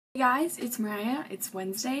Hey guys, it's Mariah. It's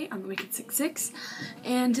Wednesday on the Wicked 66,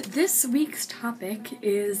 and this week's topic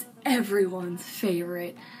is everyone's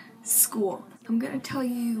favorite, school. I'm gonna tell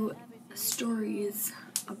you stories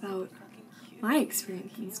about my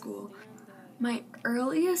experience in school. My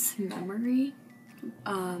earliest memory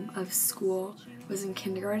of school was in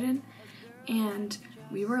kindergarten, and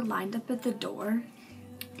we were lined up at the door,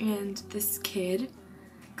 and this kid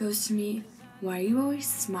goes to me, "Why are you always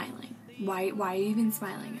smiling? Why are you even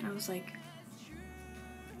smiling?" And I was like,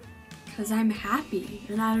 "Because I'm happy."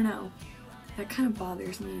 And I don't know, that kind of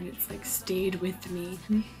bothers me, and it's like stayed with me.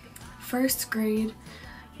 First grade,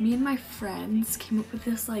 me and my friends came up with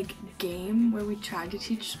this like game where we tried to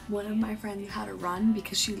teach one of my friends how to run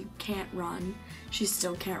because she can't run. She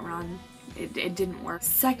still can't run. It didn't work.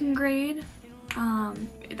 Second grade,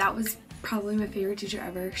 that was probably my favorite teacher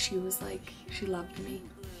ever. She was like, she loved me.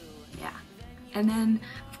 Yeah. And then,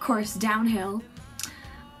 of course, downhill,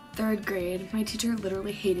 third grade, my teacher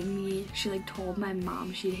literally hated me. She like told my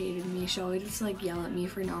mom she hated me. She always just like yell at me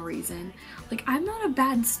for no reason. Like, I'm not a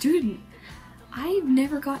bad student. I've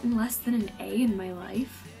never gotten less than an A in my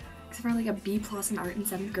life, except for like a B+ in art in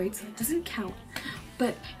 7th grade, so it doesn't count.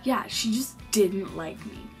 But yeah, she just didn't like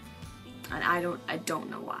me. And I don't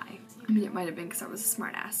know why. I mean, it might have been because I was a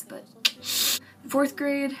smart ass, but. Fourth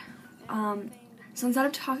grade, so instead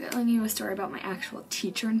of telling you a story about my actual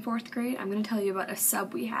teacher in 4th grade, I'm going to tell you about a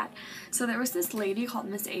sub we had. So there was this lady called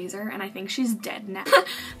Miss Azer, and I think she's dead now.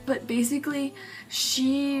 But basically,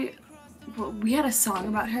 we had a song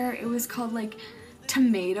about her. It was called like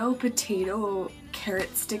Tomato, Potato,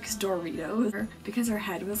 Carrot Sticks, Doritos. Because her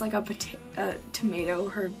head was like a tomato,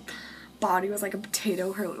 her body was like a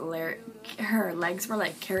potato, her legs were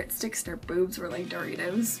like carrot sticks, and her boobs were like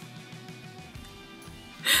Doritos.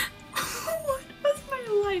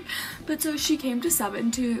 But so she came to sub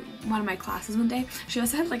into one of my classes one day. She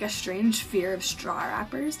also had like a strange fear of straw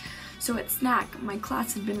wrappers. So at snack, my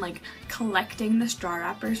class had been like collecting the straw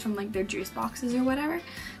wrappers from like their juice boxes or whatever.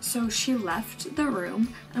 So she left the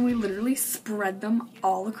room and we literally spread them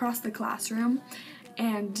all across the classroom.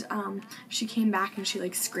 And she came back and she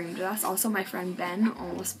like screamed at us. Also, my friend Ben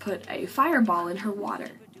almost put a fireball in her water.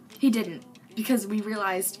 He didn't, because we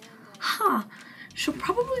realized, she'll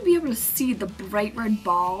probably be able to see the bright red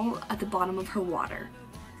ball at the bottom of her water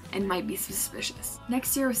and might be suspicious.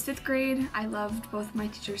 Next year was 5th grade. I loved both my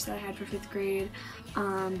teachers that I had for 5th grade.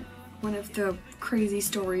 One of the crazy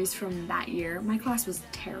stories from that year, my class was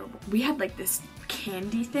terrible. We had like this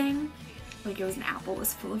candy thing, like it was an apple, it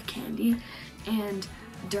was full of candy, and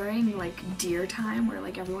during like deer time where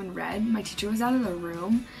like everyone read, my teacher was out of the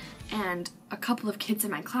room, and a couple of kids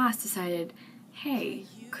in my class decided, hey,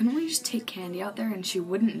 couldn't we just take candy out there and she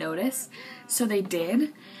wouldn't notice? So they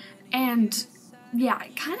did, and yeah,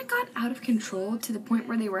 it kind of got out of control to the point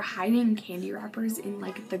where they were hiding candy wrappers in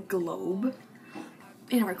like the globe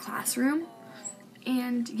in our classroom.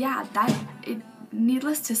 And yeah,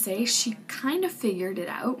 needless to say, she kind of figured it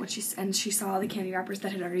out when she saw the candy wrappers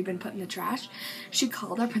that had already been put in the trash. She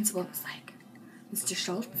called our principal and was like, "Mr.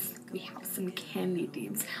 Schultz, we have some candy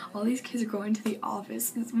thieves. All these kids are going to the office."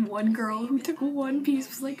 This one girl who took one piece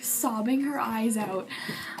was like sobbing her eyes out.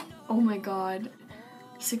 Oh my god.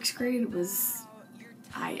 6th grade was,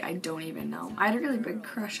 I don't even know. I had a really big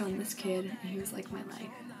crush on this kid, and he was like my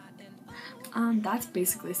life. That's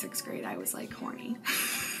basically 6th grade. I was like horny.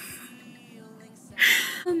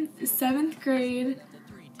 7th grade,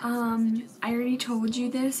 I already told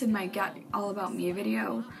you this in my Get All About Me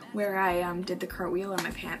video, where I did the cartwheel and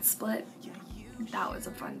my pants split. That was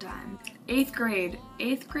a fun time. 8th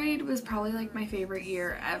grade was probably like my favorite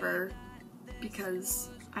year ever, because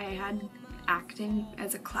I had acting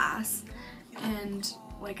as a class, and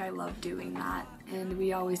like I love doing that, and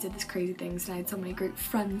we always did these crazy things, and I had so many great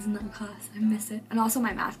friends in that class. I miss it. And also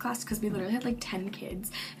my math class, because we literally had like 10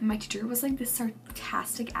 kids, and my teacher was like this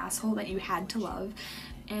sarcastic asshole that you had to love,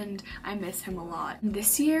 and I miss him a lot.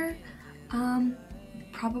 This year,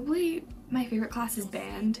 probably my favorite class is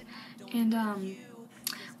band, and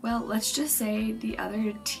well, let's just say the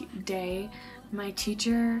other day my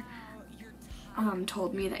teacher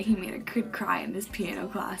told me that he made a kid cry in his piano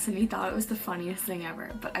class, and he thought it was the funniest thing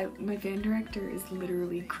ever. But my band director is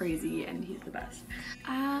literally crazy, and he's the best.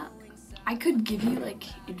 I could give you like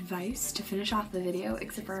advice to finish off the video,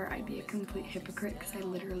 except for I'd be a complete hypocrite because I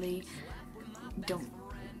literally don't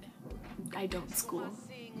school.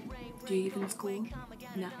 Do you even school?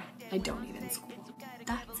 No, I don't even school.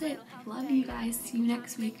 That's it. Love you guys. See you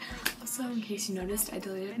next week. Also, in case you noticed, I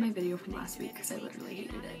deleted my video from last week because I literally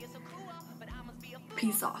hated it.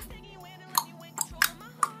 Peace off.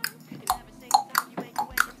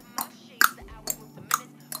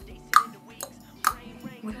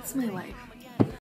 What is my life?